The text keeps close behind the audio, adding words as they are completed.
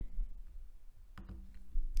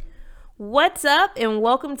What's up, and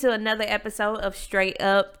welcome to another episode of Straight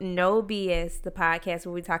Up No BS, the podcast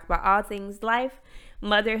where we talk about all things life,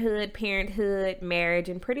 motherhood, parenthood, marriage,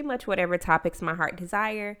 and pretty much whatever topics my heart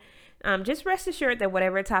desire. Just rest assured that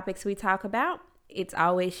whatever topics we talk about, it's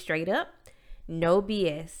always straight up, no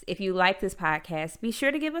BS. If you like this podcast, be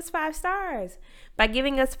sure to give us 5 stars. By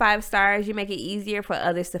giving us 5 stars, you make it easier for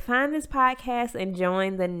others to find this podcast and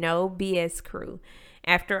join the No BS crew.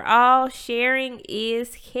 After all, sharing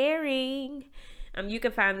is caring. You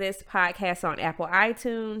can find this podcast on Apple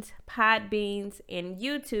iTunes, Podbeans, and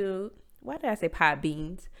YouTube. Why did I say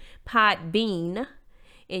Podbeans? Podbean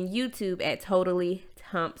and YouTube at Totally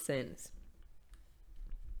Thompsons.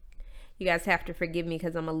 You guys have to forgive me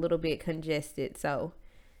because I'm a little bit congested. So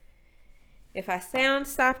if I sound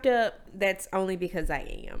stopped up, that's only because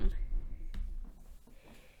I am.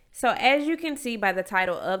 So as you can see by the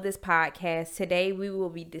title of this podcast, today we will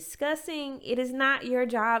be discussing it is not your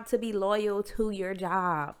job to be loyal to your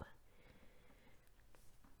job.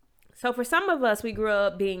 So for some of us, we grew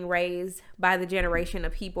up being raised by the generation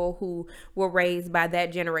of people who were raised by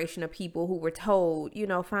that generation of people who were told,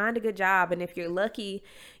 find a good job. And if you're lucky,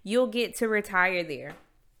 you'll get to retire there.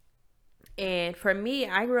 And for me,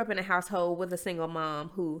 I grew up in a household with a single mom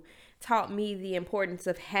who taught me the importance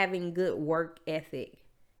of having good work ethic.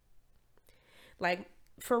 Like,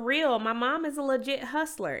 for real, my mom is a legit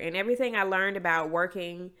hustler, and everything I learned about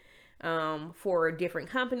working for different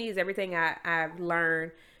companies, everything I've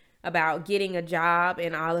learned about getting a job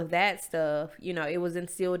and all of that stuff, it was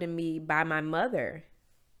instilled in me by my mother.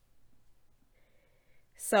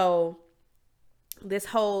 So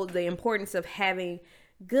the importance of having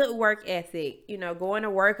good work ethic, going to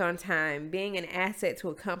work on time, being an asset to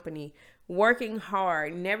a company, working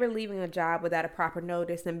hard, never leaving a job without a proper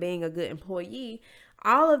notice, and being a good employee,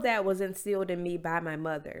 all of that was instilled in me by my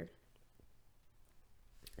mother.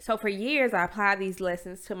 So for years, I applied these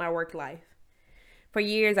lessons to my work life. For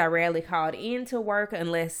years, I rarely called in to work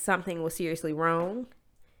unless something was seriously wrong.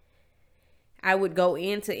 I would go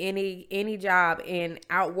into any job and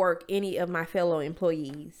outwork any of my fellow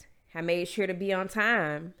employees. I made sure to be on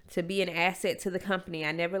time, to be an asset to the company.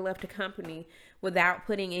 I never left a company without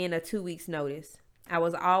putting in a 2 weeks notice. I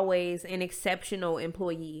was always an exceptional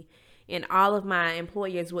employee, and all of my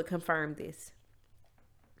employers would confirm this.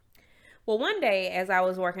 Well, one day, as I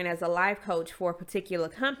was working as a life coach for a particular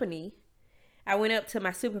company, I went up to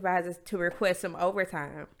my supervisors to request some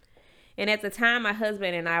overtime. And at the time, my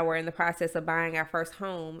husband and I were in the process of buying our first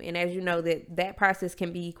home. And as you know, that process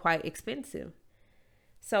can be quite expensive.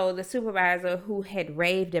 So the supervisor, who had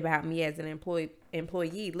raved about me as an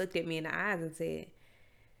employee, looked at me in the eyes and said,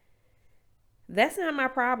 "That's not my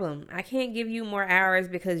problem. I can't give you more hours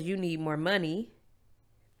because you need more money."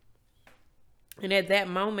 And at that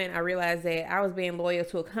moment, I realized that I was being loyal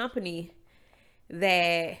to a company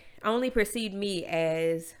that only perceived me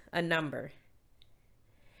as a number.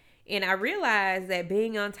 And I realized that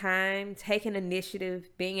being on time, taking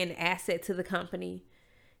initiative, being an asset to the company,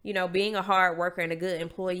 being a hard worker and a good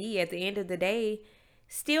employee at the end of the day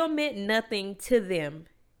still meant nothing to them.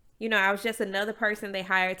 I was just another person they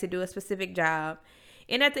hired to do a specific job.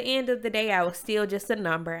 And at the end of the day, I was still just a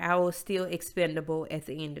number. I was still expendable at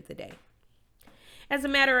the end of the day. As a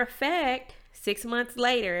matter of fact, 6 months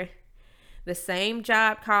later, the same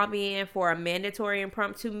job called me in for a mandatory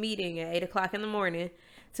impromptu meeting at 8 o'clock in the morning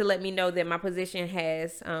to let me know that my position had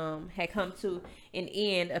come to an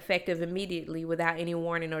end effective immediately without any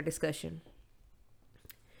warning or discussion.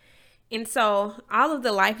 And so all of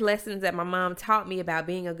the life lessons that my mom taught me about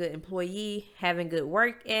being a good employee, having good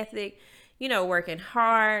work ethic, working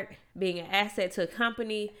hard, being an asset to a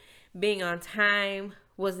company, being on time,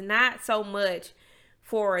 was not so much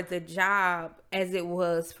for the job as it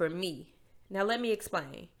was for me. Now, let me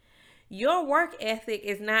explain. Your work ethic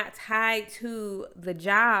is not tied to the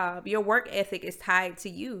job. Your work ethic is tied to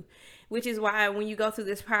you, which is why when you go through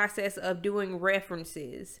this process of doing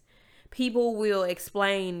references, people will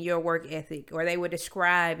explain your work ethic or they will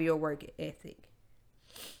describe your work ethic.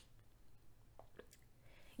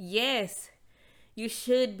 Yes, you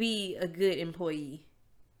should be a good employee.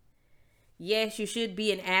 Yes, you should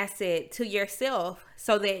be an asset to yourself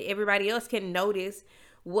so that everybody else can notice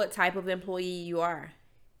what type of employee you are.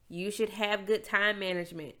 You should have good time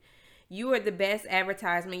management. You are the best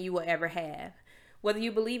advertisement you will ever have. Whether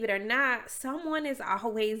you believe it or not, someone is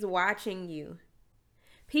always watching you.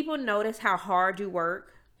 People notice how hard you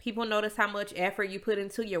work. People notice how much effort you put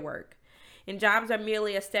into your work. And jobs are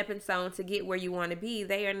merely a stepping stone to get where you want to be.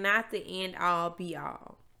 They are not the end all be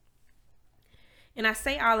all. And I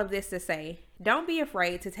say all of this to say, don't be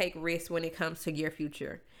afraid to take risks when it comes to your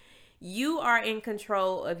future. You are in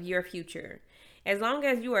control of your future. As long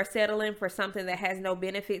as you are settling for something that has no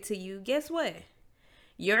benefit to you, guess what?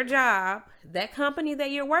 Your job, that company that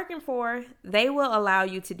you're working for, they will allow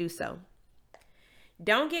you to do so.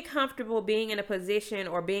 Don't get comfortable being in a position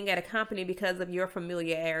or being at a company because of your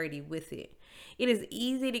familiarity with it. It is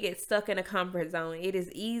easy to get stuck in a comfort zone. It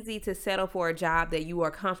is easy to settle for a job that you are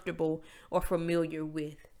comfortable or familiar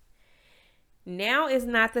with. Now is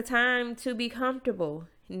not the time to be comfortable.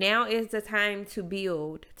 Now is the time to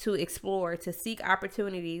build, to explore, to seek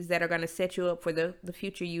opportunities that are going to set you up for the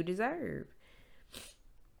future you deserve.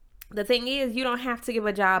 The thing is, you don't have to give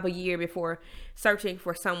a job a year before searching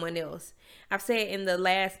for someone else. I've said in the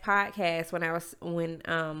last podcast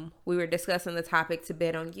when we were discussing the topic to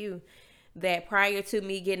bet on you, that prior to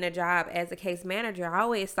me getting a job as a case manager, I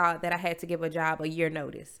always thought that I had to give a job a year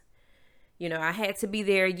notice. You know, I had to be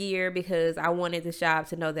there a year because I wanted this job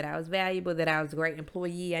to know that I was valuable, that I was a great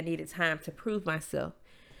employee. I needed time to prove myself.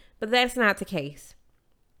 But that's not the case.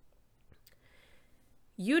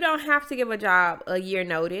 You don't have to give a job a year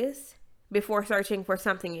notice before searching for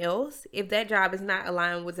something else if that job is not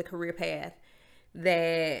aligned with the career path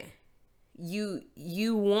that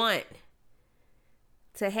you want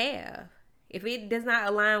to have. If it does not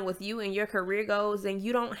align with you and your career goals, then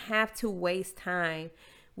you don't have to waste time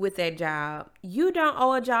with that job. You don't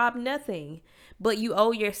owe a job nothing, but you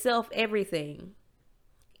owe yourself everything.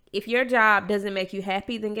 If your job doesn't make you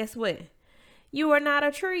happy, then guess what? You are not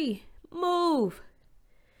a tree. Move.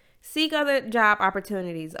 Seek other job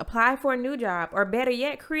opportunities. Apply for a new job, or better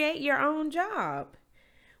yet, create your own job.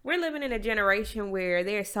 We're living in a generation where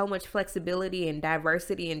there's so much flexibility and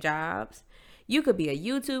diversity in jobs. You could be a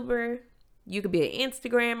YouTuber. You could be an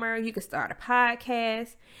Instagrammer. You could start a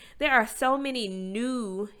podcast. There are so many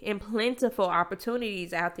new and plentiful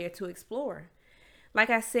opportunities out there to explore. Like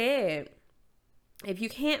I said, if you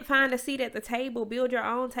can't find a seat at the table, build your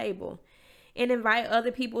own table and invite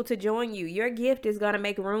other people to join you. Your gift is going to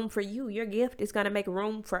make room for you. Your gift is going to make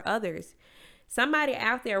room for others. Somebody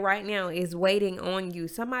out there right now is waiting on you.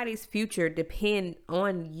 Somebody's future depends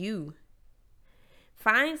on you.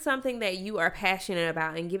 Find something that you are passionate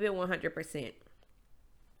about and give it 100%.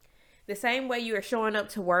 The same way you are showing up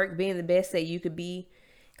to work, being the best that you could be,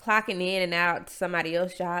 clocking in and out to somebody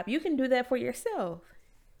else's job, you can do that for yourself.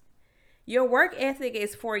 Your work ethic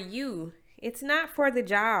is for you. It's not for the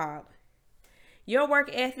job. Your work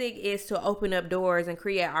ethic is to open up doors and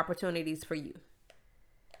create opportunities for you.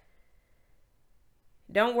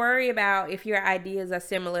 Don't worry about if your ideas are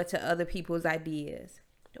similar to other people's ideas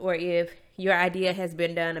or if your idea has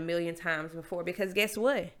been done a million times before, because guess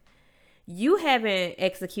what? You haven't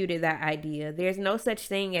executed that idea. There's no such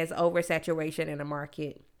thing as oversaturation in a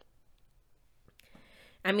market.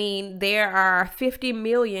 I mean, there are 50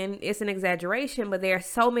 million, it's an exaggeration, but there are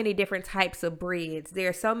so many different types of breads. There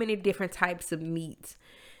are so many different types of meats.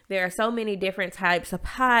 There are so many different types of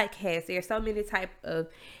podcasts. There are so many types of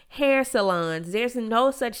hair salons. There's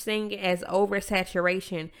no such thing as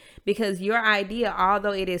oversaturation because your idea,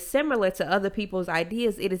 although it is similar to other people's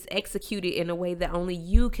ideas, it is executed in a way that only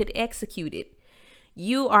you could execute it.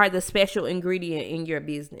 You are the special ingredient in your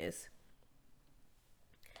business.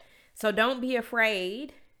 So don't be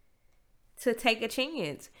afraid to take a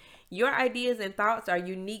chance. Your ideas and thoughts are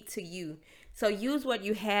unique to you. So use what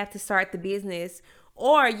you have to start the business,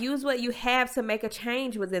 or use what you have to make a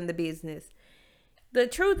change within the business. The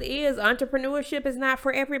truth is, entrepreneurship is not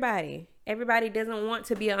for everybody. Everybody doesn't want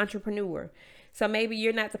to be an entrepreneur. So maybe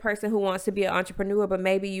you're not the person who wants to be an entrepreneur, but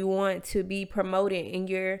maybe you want to be promoted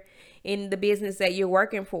in the business that you're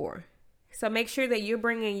working for. So make sure that you're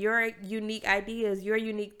bringing your unique ideas, your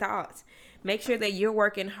unique thoughts. Make sure that you're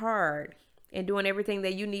working hard and doing everything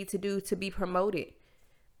that you need to do to be promoted.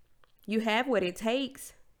 You have what it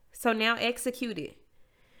takes. So now execute it.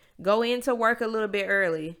 Go into work a little bit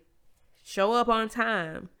early. Show up on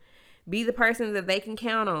time. Be the person that they can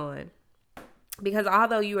count on. Because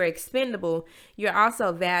although you are expendable, you're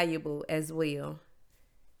also valuable as well.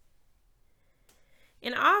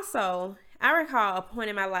 And also, I recall a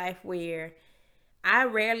point in my life where I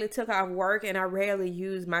rarely took off work and I rarely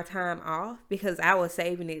used my time off because I was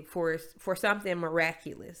saving it for something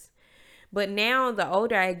miraculous. But now, the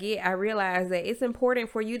older I get, I realize that it's important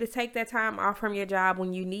for you to take that time off from your job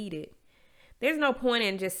when you need it. There's no point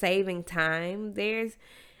in just saving time.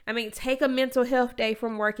 Take a mental health day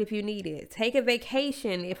from work if you need it. Take a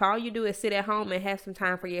vacation if all you do is sit at home and have some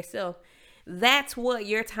time for yourself. That's what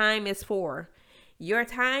your time is for. Your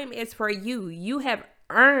time is for you. You have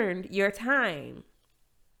earned your time.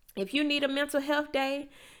 If you need a mental health day,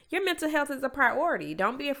 your mental health is a priority.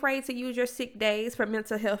 Don't be afraid to use your sick days for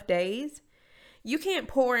mental health days. You can't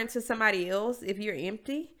pour into somebody else if you're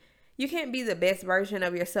empty. You can't be the best version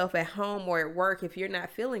of yourself at home or at work if you're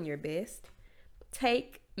not feeling your best.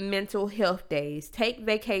 Take mental health days. Take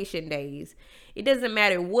vacation days. It doesn't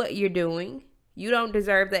matter what you're doing. You don't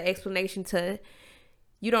deserve the explanation to,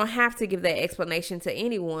 you don't have to give that explanation to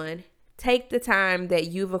anyone. Take the time that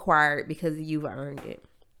you've acquired because you've earned it.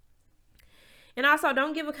 And also,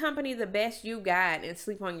 don't give a company the best you got and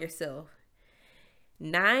sleep on yourself.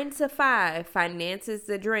 9 to 5 finances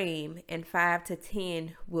the dream, and 5 to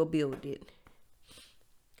 10 will build it.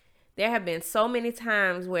 There have been so many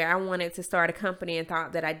times where I wanted to start a company and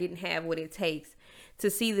thought that I didn't have what it takes to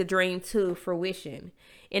see the dream to fruition.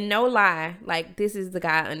 And no lie, like, this is the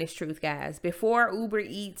God honest truth, guys. Before Uber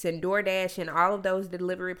Eats and DoorDash and all of those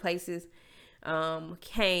delivery places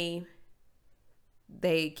came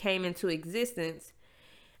into existence,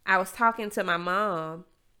 I was talking to my mom,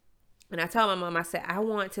 and I told my mom, I said, I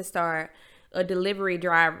want to start a delivery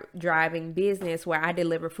driving business where I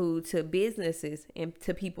deliver food to businesses and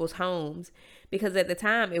to people's homes, because at the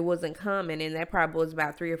time it wasn't common, and that probably was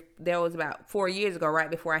about 4 years ago,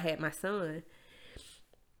 right before I had my son.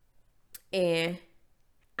 And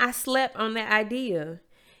I slept on that idea.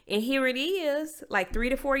 And here it is, like 3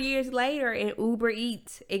 to 4 years later, and Uber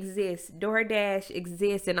Eats exists, DoorDash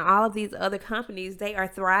exists, and all of these other companies, they are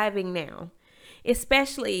thriving now.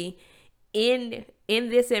 Especially in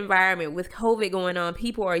this environment with COVID going on,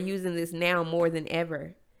 people are using this now more than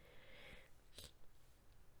ever.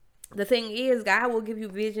 The thing is, God will give you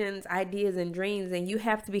visions, ideas, and dreams, and you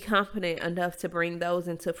have to be confident enough to bring those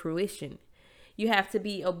into fruition. You have to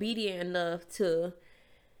be obedient enough to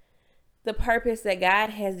the purpose that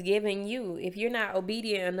God has given you. If you're not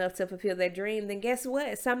obedient enough to fulfill that dream, then guess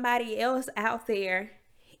what? Somebody else out there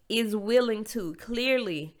is willing to,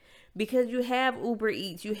 clearly, because you have Uber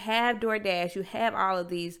Eats, you have DoorDash, you have all of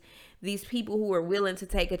these people who are willing to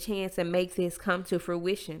take a chance and make this come to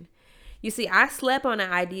fruition. You see, I slept on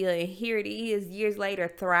an idea, and here it is years later,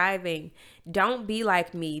 thriving. Don't be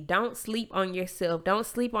like me. Don't sleep on yourself. Don't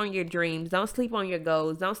sleep on your dreams. Don't sleep on your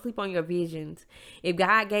goals. Don't sleep on your visions. If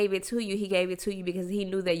God gave it to you, he gave it to you because he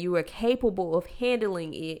knew that you were capable of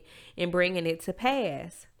handling it and bringing it to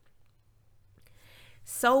pass.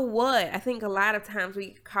 So what? I think a lot of times we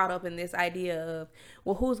get caught up in this idea of,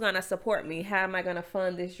 well, who's going to support me? How am I going to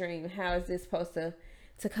fund this dream? How is this supposed to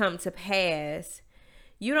come to pass?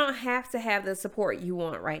 You don't have to have the support you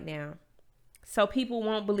want right now. So people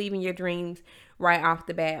won't believe in your dreams right off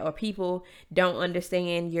the bat, or people don't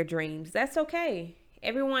understand your dreams. That's okay.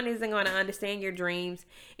 Everyone isn't going to understand your dreams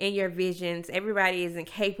and your visions. Everybody isn't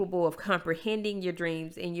capable of comprehending your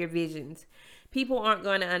dreams and your visions. People aren't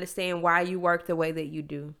going to understand why you work the way that you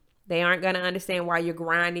do. They aren't going to understand why you're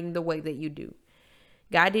grinding the way that you do.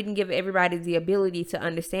 God didn't give everybody the ability to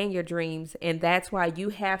understand your dreams, and that's why you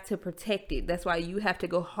have to protect it. That's why you have to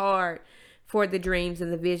go hard for the dreams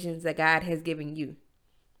and the visions that God has given you,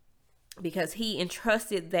 because he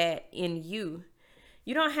entrusted that in you.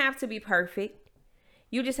 You don't have to be perfect.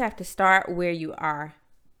 You just have to start where you are.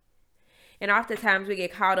 And oftentimes we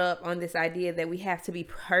get caught up on this idea that we have to be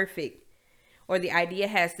perfect, or the idea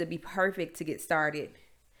has to be perfect to get started.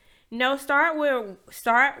 No, start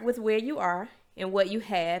with where you are and what you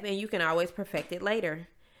have, and you can always perfect it later.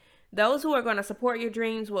 Those who are going to support your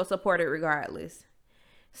dreams will support it regardless.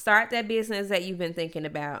 Start that business that you've been thinking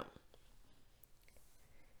about.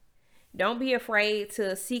 Don't be afraid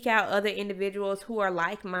to seek out other individuals who are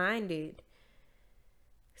like-minded.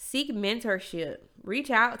 Seek mentorship. Reach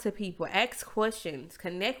out to people. Ask questions.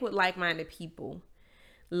 Connect with like-minded people.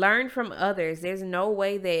 Learn from others. There's no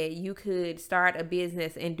way that you could start a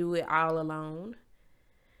business and do it all alone.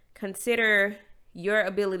 Consider your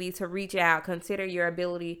ability to reach out. Consider your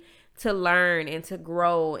ability to learn and to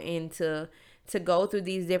grow and to go through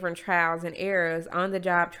these different trials and errors on the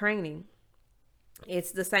job training.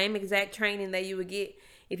 It's the same exact training that you would get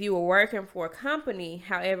if you were working for a company.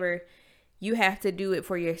 However, you have to do it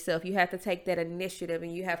for yourself. You have to take that initiative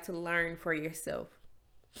and you have to learn for yourself.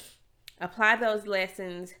 Apply those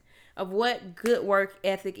lessons of what good work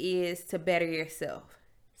ethic is to better yourself.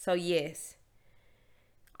 So yes,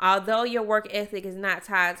 although your work ethic is not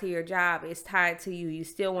tied to your job, it's tied to you. You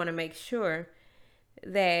still want to make sure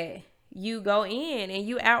that you go in and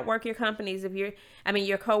you outwork your companies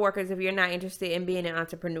your coworkers if you're not interested in being an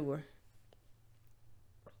entrepreneur.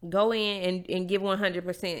 Go in and give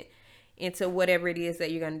 100% into whatever it is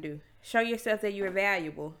that you're going to do. Show yourself that you're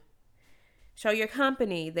valuable. Show your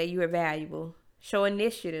company that you are valuable. Show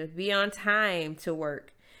initiative. Be on time to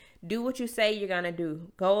work. Do what you say you're going to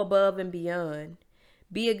do. Go above and beyond.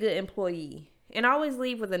 Be a good employee. And always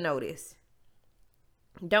leave with a notice.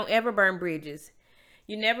 Don't ever burn bridges.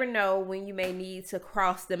 You never know when you may need to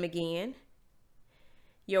cross them again.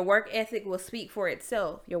 Your work ethic will speak for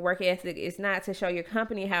itself. Your work ethic is not to show your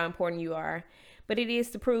company how important you are, but it is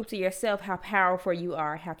to prove to yourself how powerful you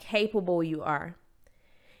are, how capable you are.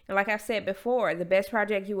 And like I've said before, the best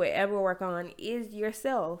project you will ever work on is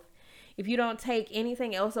yourself. If you don't take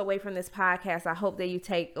anything else away from this podcast, I hope that you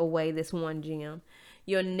take away this one gem.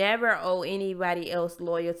 You'll never owe anybody else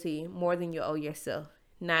loyalty more than you owe yourself.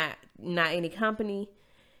 Not any company,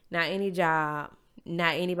 not any job,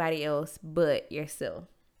 not anybody else but yourself.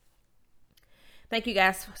 Thank you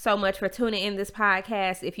guys so much for tuning in this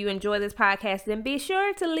podcast. If you enjoy this podcast, then be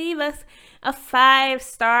sure to leave us a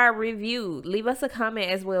 5-star review. Leave us a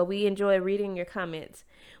comment as well. We enjoy reading your comments.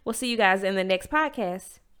 We'll see you guys in the next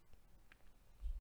podcast.